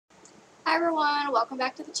Hi everyone, welcome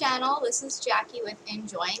back to the channel. This is Jackie with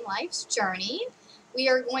Enjoying Life's Journey. We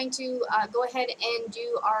are going to go ahead and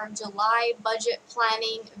do our July budget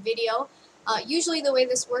planning video. Usually the way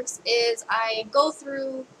this works is I go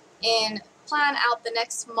through and plan out the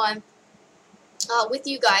next month with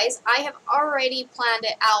you guys. I have already planned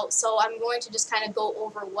it out, so I'm going to just kind of go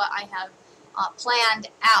over what I have planned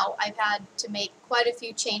out. I've had to make quite a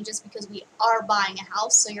few changes because we are buying a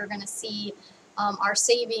house, so you're going to see our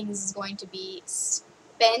savings is going to be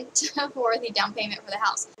spent for the down payment for the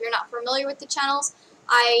house. If you're not familiar with the channels,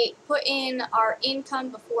 I put in our income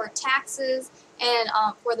before taxes and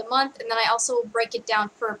for the month, and then I also break it down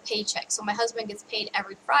per paycheck. So my husband gets paid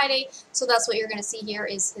every Friday, so that's what you're going to see here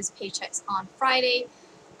is his paychecks on Friday.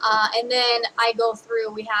 And then I go through,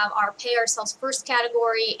 we have our pay ourselves first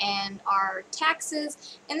category and our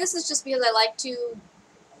taxes, and this is just because I like to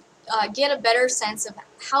get a better sense of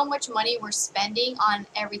how much money we're spending on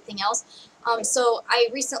everything else. So I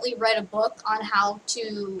recently read a book on how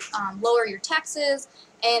to lower your taxes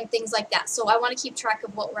and things like that. So I want to keep track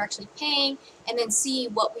of what we're actually paying and then see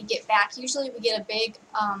what we get back. Usually we get a big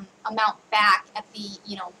amount back at the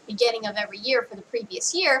beginning of every year for the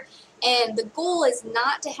previous year. And the goal is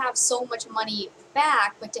not to have so much money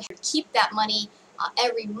back, but to keep that money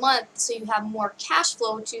every month so you have more cash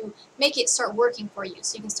flow to make it start working for you.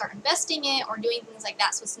 So you can start investing it or doing things like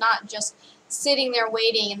that. So it's not just sitting there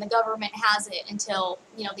waiting and the government has it until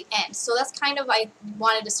the end. So that's kind of, I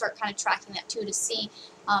wanted to start kind of tracking that too to see.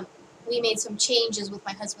 We made some changes with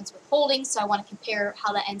my husband's withholding, so I want to compare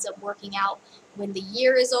how that ends up working out when the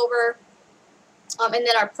year is over. And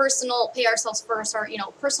then our personal, pay ourselves first, our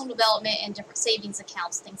personal development and different savings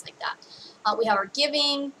accounts, things like that. We have our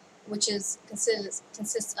giving, which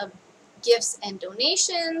consists of gifts and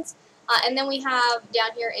donations. And then we have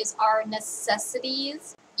down here is our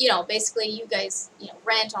necessities. Basically you guys,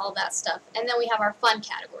 rent, all of that stuff. And then we have our fun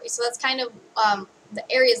category. So that's kind of the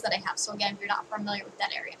areas that I have. So again, if you're not familiar with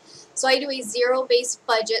that area. So I do a zero-based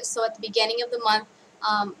budget. So at the beginning of the month,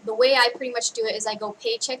 the way I pretty much do it is I go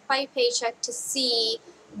paycheck by paycheck to see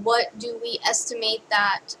what do we estimate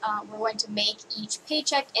that we're going to make each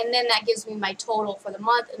paycheck, and then that gives me my total for the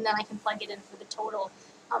month, and then I can plug it in for the total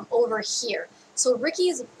over here. So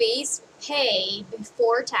Ricky's base pay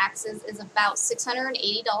before taxes is about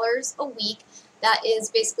 $680 a week. That is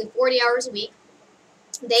basically 40 hours a week.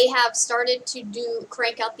 They have started to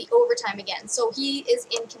crank out the overtime again. So he is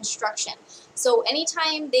in construction. So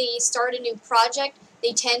anytime they start a new project,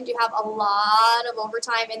 they tend to have a lot of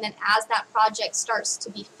overtime, and then as that project starts to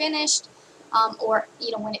be finished, or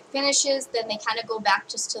when it finishes, then they kind of go back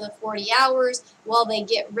just to the 40 hours while they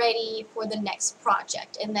get ready for the next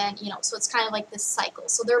project. And then so it's kind of like this cycle.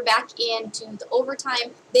 So they're back into the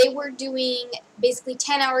overtime. They were doing basically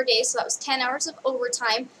 10-hour days, so that was 10 hours of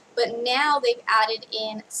overtime, but now they've added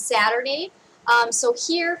in Saturday. So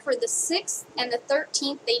here for the 6th and the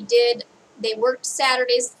 13th, they worked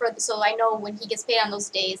Saturdays so I know when he gets paid on those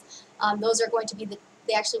days, those are going to be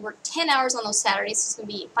they actually work 10 hours on those Saturdays, so it's going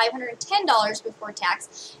to be $510 before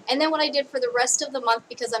tax. And then what I did for the rest of the month,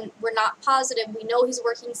 because we're not positive, we know he's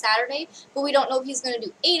working Saturday, but we don't know if he's going to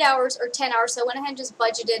do 8 hours or 10 hours, so I went ahead and just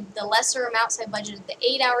budgeted the lesser amount, so I budgeted the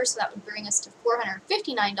 8 hours, so that would bring us to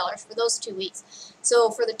 $459 for those 2 weeks. So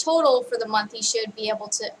for the total for the month, he should be able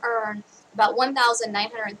to earn about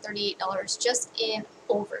 $1,938 just in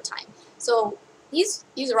overtime. So he's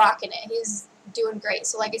rocking it. He's doing great.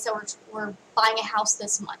 So like I said, we're buying a house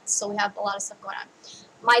this month, so we have a lot of stuff going on.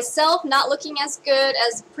 Myself, not looking as good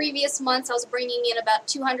as previous months. I was bringing in about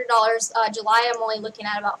 $200. July, I'm only looking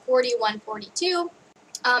at about $41, $42.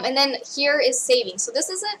 And then here is savings. So this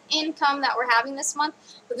isn't income that we're having this month,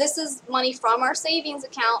 but this is money from our savings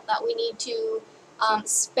account that we need to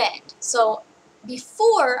spend. So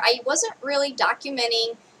before, I wasn't really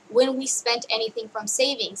documenting when we spent anything from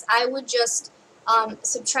savings. I would just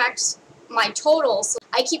subtract my totals. So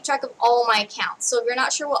I keep track of all my accounts. So if you're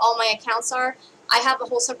not sure what all my accounts are, I have a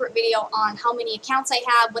whole separate video on how many accounts I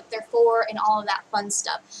have, what they're for, and all of that fun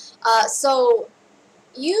stuff. So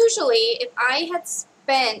usually if I had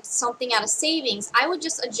spent something out of savings, I would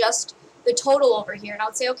just adjust the total over here, and I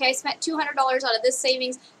would say, okay, I spent $200 out of this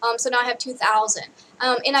savings, so now I have $2,000.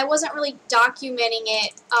 And I wasn't really documenting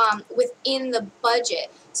it within the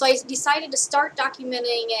budget. So I decided to start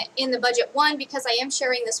documenting it in the budget. One, because I am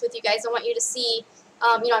sharing this with you guys. I want you to see,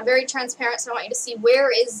 I'm very transparent, so I want you to see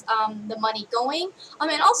where is the money going.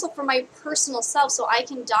 And also for my personal self, so I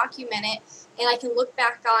can document it and I can look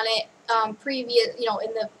back on it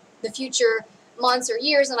in the future months or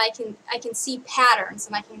years, and I can see patterns,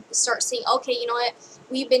 and I can start seeing, okay, you know what,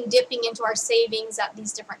 we've been dipping into our savings at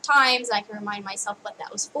these different times, and I can remind myself what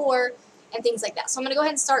that was for. and things like that. So I'm going to go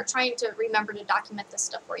ahead and start trying to remember to document this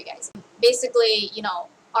stuff for you guys. Basically, you know,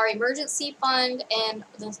 our emergency fund and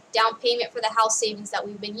the down payment for the house savings that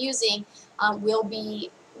we've been using will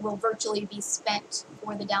virtually be spent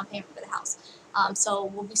for the down payment for the house. So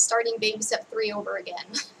we'll be starting baby step 3 over again.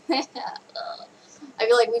 I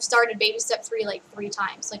feel like we've started baby step 3 like 3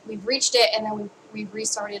 times. Like we've reached it and then we've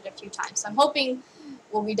restarted a few times. So I'm hoping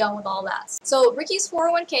we'll be done with all that. So Ricky's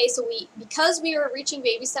 401k, so because we are reaching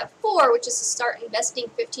baby step 4, which is to start investing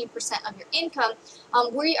 15% of your income,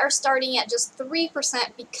 we are starting at just 3%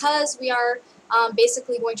 because we are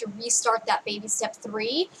basically going to restart that baby step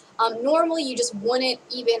 3. Normally you just wouldn't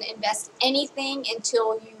even invest anything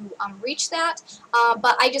until you reach that,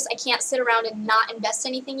 but I can't sit around and not invest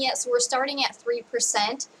anything yet, so we're starting at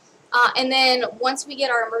 3%. And then once we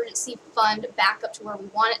get our emergency fund back up to where we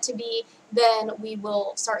want it to be, then we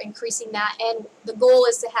will start increasing that. And the goal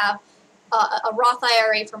is to have a Roth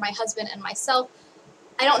IRA for my husband and myself.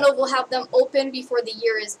 I don't know if we'll have them open before the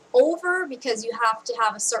year is over because you have to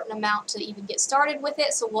have a certain amount to even get started with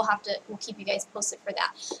it. So we'll keep you guys posted for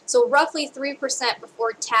that. So roughly 3%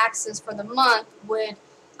 before taxes for the month would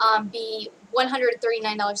be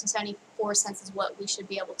 $139.74 is what we should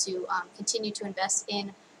be able to continue to invest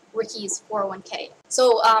in Ricky's 401k.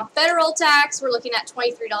 So federal tax, we're looking at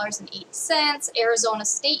 $23.80. Arizona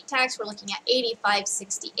state tax, we're looking at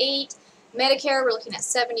 $85.68. Medicare, we're looking at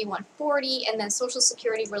 $71.40, and then Social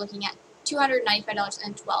Security, we're looking at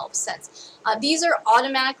 $295.12. These are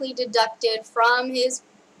automatically deducted from his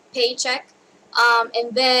paycheck,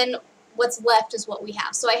 and then what's left is what we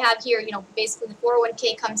have. So I have here, you know, basically the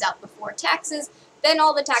 401k comes out before taxes, then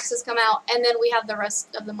all the taxes come out, and then we have the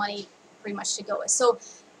rest of the money pretty much to go with. So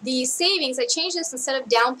the savings, I changed this instead of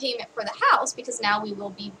down payment for the house because now we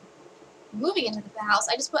will be moving into the house.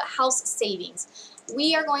 I just put house savings.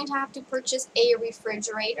 We are going to have to purchase a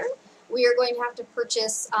refrigerator. We are going to have to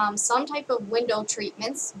purchase some type of window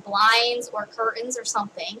treatments, blinds or curtains or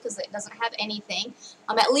something, because it doesn't have anything,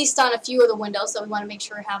 at least on a few of the windows, so we want to make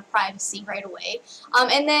sure we have privacy right away.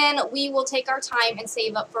 And then we will take our time and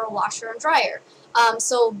save up for a washer and dryer.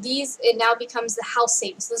 So it now becomes the house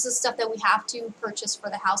savings. This is stuff that we have to purchase for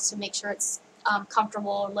the house to make sure it's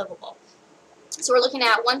comfortable or livable. So we're looking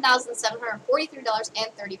at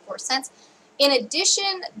 $1,743.34. In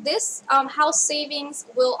addition, this house savings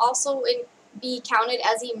will also be counted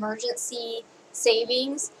as emergency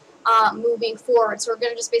savings moving forward. So we're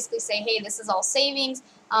going to just basically say, hey, this is all savings,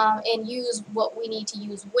 and use what we need to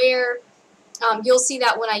use where. You'll see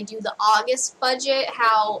that when I do the August budget,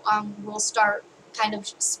 how we'll start kind of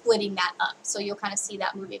splitting that up. So you'll kind of see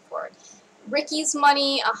that moving forward. Ricky's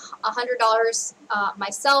money, $100,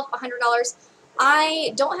 myself, $100.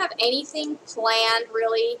 I don't have anything planned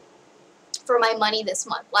really for my money this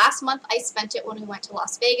month. Last month I spent it when we went to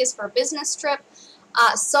Las Vegas for a business trip.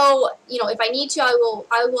 So, you know, if I need to, I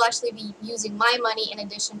will actually be using my money in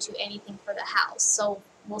addition to anything for the house. So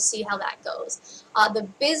we'll see how that goes. The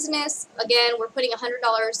business, again, we're putting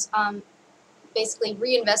 $100, basically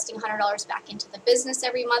reinvesting $100 back into the business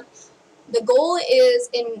every month. The goal is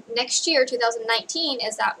in next year, 2019,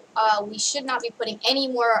 is that we should not be putting any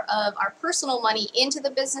more of our personal money into the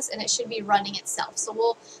business, and it should be running itself.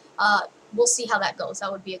 So we'll see how that goes. That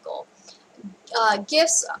would be a goal.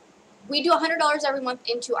 Gifts, we do $100 every month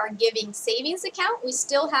into our giving savings account. We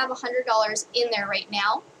still have $100 in there right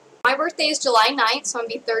now. My birthday is July 9th, so I'm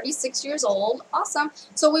going to be 36 years old. Awesome.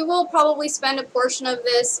 So we will probably spend a portion of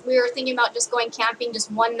this. We were thinking about just going camping just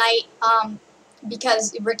one night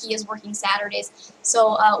because Ricky is working Saturdays.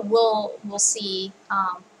 So we'll see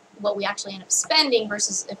what we actually end up spending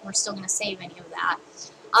versus if we're still going to save any of that.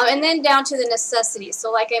 And then down to the necessities.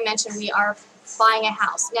 So like I mentioned, we are buying a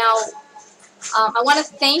house. Now, I want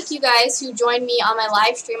to thank you guys who joined me on my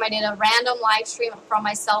live stream. I did a random live stream from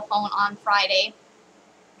my cell phone on Friday.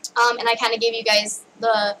 And I kind of gave you guys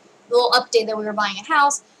the little update that we were buying a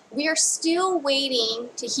house. We are still waiting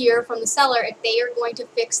to hear from the seller if they are going to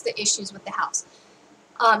fix the issues with the house.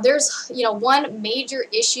 There's, you know, one major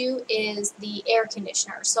issue is the air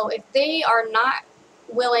conditioner. So if they are not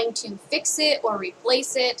willing to fix it or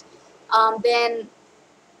replace it, then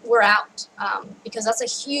we're out, because that's a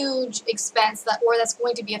huge expense that's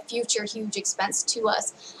going to be a future huge expense to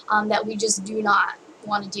us that we just do not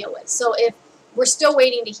want to deal with. So if we're still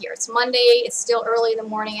waiting to hear. It's Monday. It's still early in the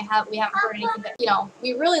morning. We haven't heard anything. But, you know,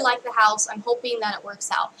 we really like the house. I'm hoping that it works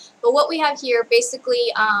out. But what we have here,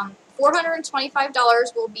 basically,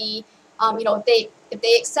 $425 will be You know, if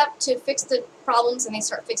they accept to fix the problems and they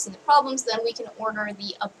start fixing the problems, then we can order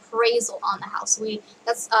the appraisal on the house.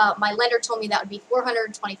 That's my lender told me that would be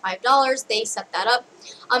 $425. They set that up,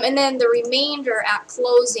 and then the remainder at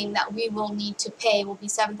closing that we will need to pay will be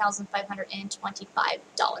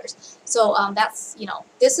 $7,525. So that's, you know,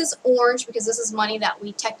 this is orange because this is money that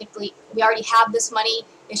we already have this money.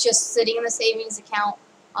 It's just sitting in the savings account,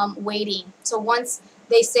 waiting. So once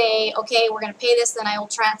they say, okay, we're going to pay this, then I will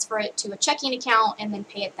transfer it to a checking account and then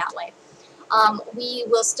pay it that way. We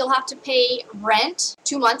will still have to pay rent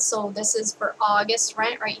 2 months, so this is for August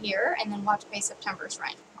rent right here, and then we'll have to pay September's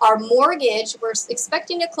rent. Our mortgage, we're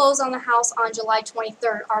expecting to close on the house on July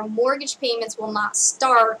 23rd. Our mortgage payments will not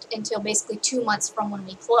start until basically 2 months from when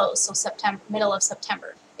we close, so middle of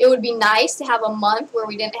September. It would be nice to have a month where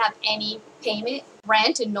we didn't have any payment,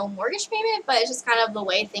 rent, and no mortgage payment, but it's just kind of the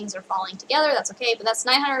way things are falling together. That's okay, but that's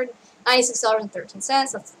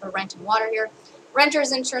 $996.13. That's the rent and water here.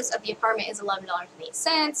 Renter's insurance at the apartment is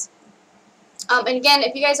 $11.08. And again,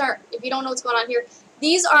 if you don't know what's going on here,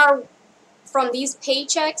 these are from these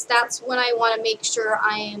paychecks. That's when I want to make sure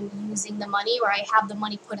I am using the money, or I have the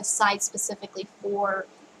money put aside specifically for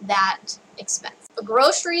that expense. For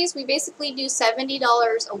groceries, we basically do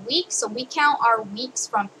 $70 a week, so we count our weeks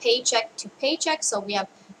from paycheck to paycheck. So we have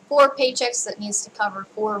 4 paychecks that needs to cover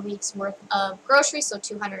 4 weeks worth of groceries, so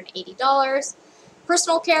 $280.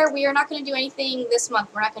 Personal care, we are not going to do anything this month.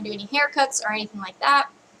 We're not going to do any haircuts or anything like that.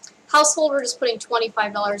 Household, we're just putting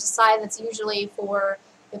 $25 aside. That's usually for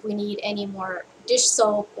if we need any more dish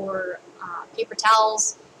soap or paper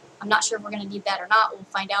towels. I'm not sure if we're going to need that or not. We'll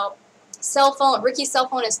find out. Cell phone, Ricky's cell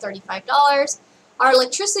phone is $35. Our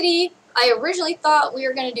electricity, I originally thought we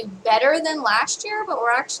were going to do better than last year, but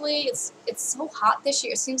we're actually, it's so hot this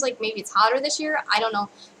year. It seems like maybe it's hotter this year. I don't know.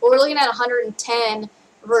 But we're looking at 110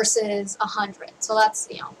 versus 100. So that's,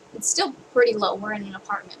 you know, it's still pretty low. We're in an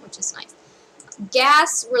apartment, which is nice.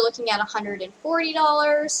 Gas, we're looking at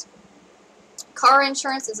 $140. Car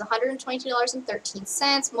insurance is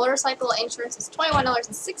 $122.13. Motorcycle insurance is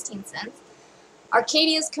 $21.16.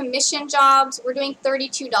 Arcadia's commission jobs, we're doing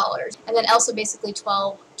 $32. And then also basically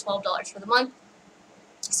 $12 for the month.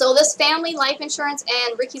 So this family life insurance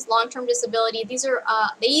and Ricky's long-term disability, these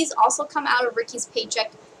also come out of Ricky's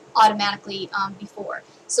paycheck automatically before.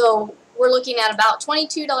 So we're looking at about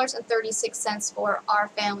 $22.36 for our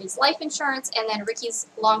family's life insurance, and then Ricky's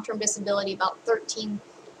long-term disability about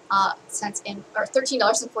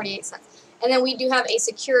 $13.48. And then we do have a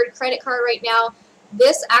secured credit card right now.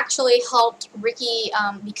 This actually helped Ricky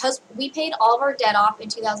because we paid all of our debt off in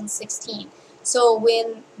 2016. So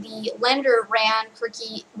when the lender ran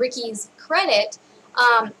Ricky's credit,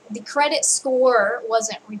 the credit score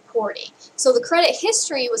wasn't reporting. So the credit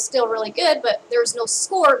history was still really good, but there was no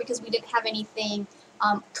score because we didn't have anything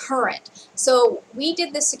current. So we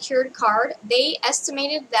did the secured card. They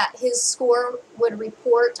estimated that his score would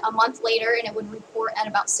report a month later, and it would report at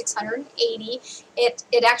about 680. It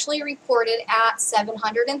actually reported at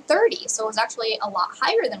 730, so it was actually a lot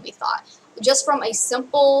higher than we thought, just from a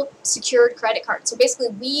simple secured credit card. So basically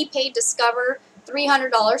we paid Discover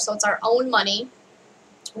 $300, so it's our own money.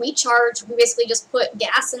 We basically just put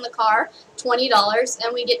gas in the car, $20,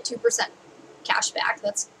 and we get 2% cash back.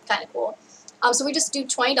 That's kind of cool. So we just do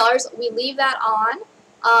 $20. We leave that on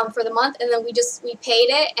for the month, and then we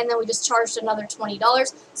paid it, and then we just charged another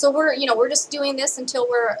 $20. So we're just doing this until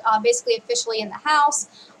we're basically officially in the house.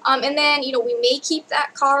 And then we may keep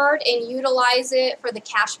that card and utilize it for the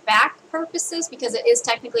cash back purposes because it is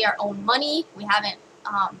technically our own money.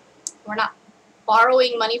 We're not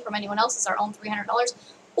borrowing money from anyone else. It's our own $300.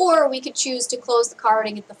 Or we could choose to close the card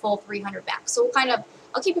and get the full $300 back. So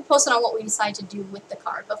I'll keep you posted on what we decide to do with the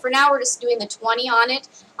card. But for now, we're just doing the 20 on it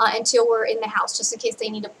until we're in the house, just in case they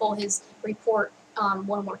need to pull his report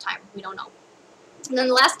one more time. We don't know. And then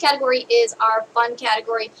the last category is our fun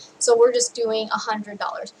category. So we're just doing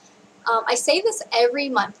 $100. I say this every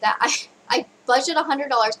month that I budget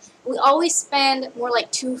 $100. We always spend more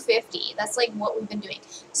like $250. That's like what we've been doing.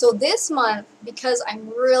 So this month, because I'm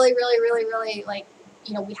really like,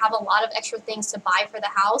 we have a lot of extra things to buy for the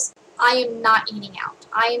house, I am not eating out.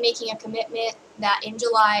 I am making a commitment that in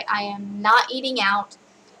July I am not eating out.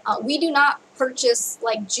 We do not purchase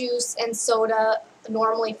like juice and soda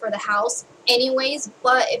normally for the house anyways,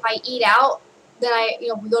 but if I eat out, then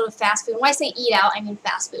we go to fast food. When I say eat out, I mean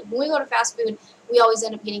fast food. When we go to fast food, we always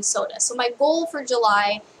end up getting soda. So my goal for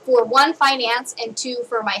July, for 1, finance, and 2,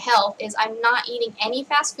 for my health, is I'm not eating any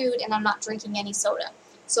fast food and I'm not drinking any soda.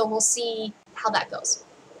 So we'll see how that goes.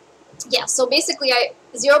 yeah, so basically I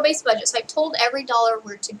zero-based budget. So I told every dollar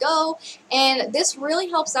where to go, and this really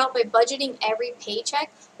helps out by budgeting every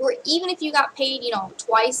paycheck. Or even if you got paid,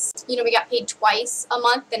 twice, we got paid twice a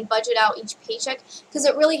month, then budget out each paycheck, because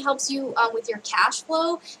it really helps you with your cash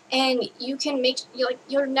flow, and you can make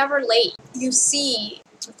you're never late. You see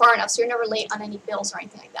far enough, so you're never late on any bills or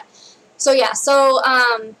anything like that. So yeah,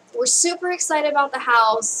 we're super excited about the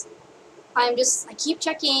house. I keep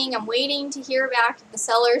checking. I'm waiting to hear back if the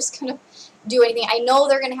seller's gonna do anything. I know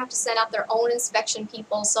they're gonna have to send out their own inspection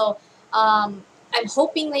people, so I'm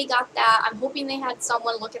hoping they got that. I'm hoping they had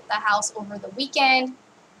someone look at the house over the weekend.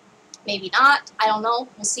 Maybe not. I don't know.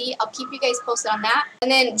 We'll see. I'll keep you guys posted on that.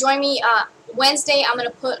 And then join me Wednesday. I'm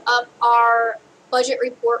gonna put up our budget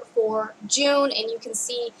report for June, and you can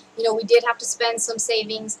see, we did have to spend some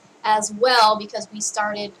savings as well because we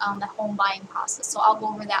started the home buying process. So I'll go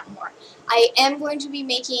over that more. I am going to be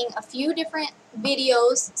making a few different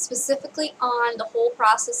videos specifically on the whole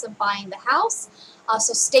process of buying the house.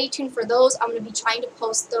 So stay tuned for those. I'm going to be trying to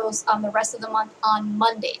post those the rest of the month on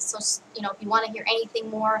Mondays. So, if you want to hear anything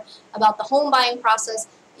more about the home buying process,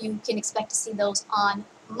 you can expect to see those on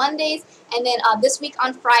Mondays. And then this week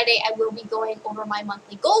on Friday, I will be going over my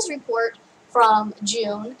monthly goals report from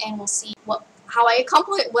June, and we'll see what I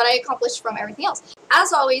accomplished from everything else.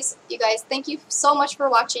 As always, you guys, thank you so much for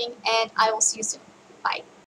watching, and I will see you soon. Bye.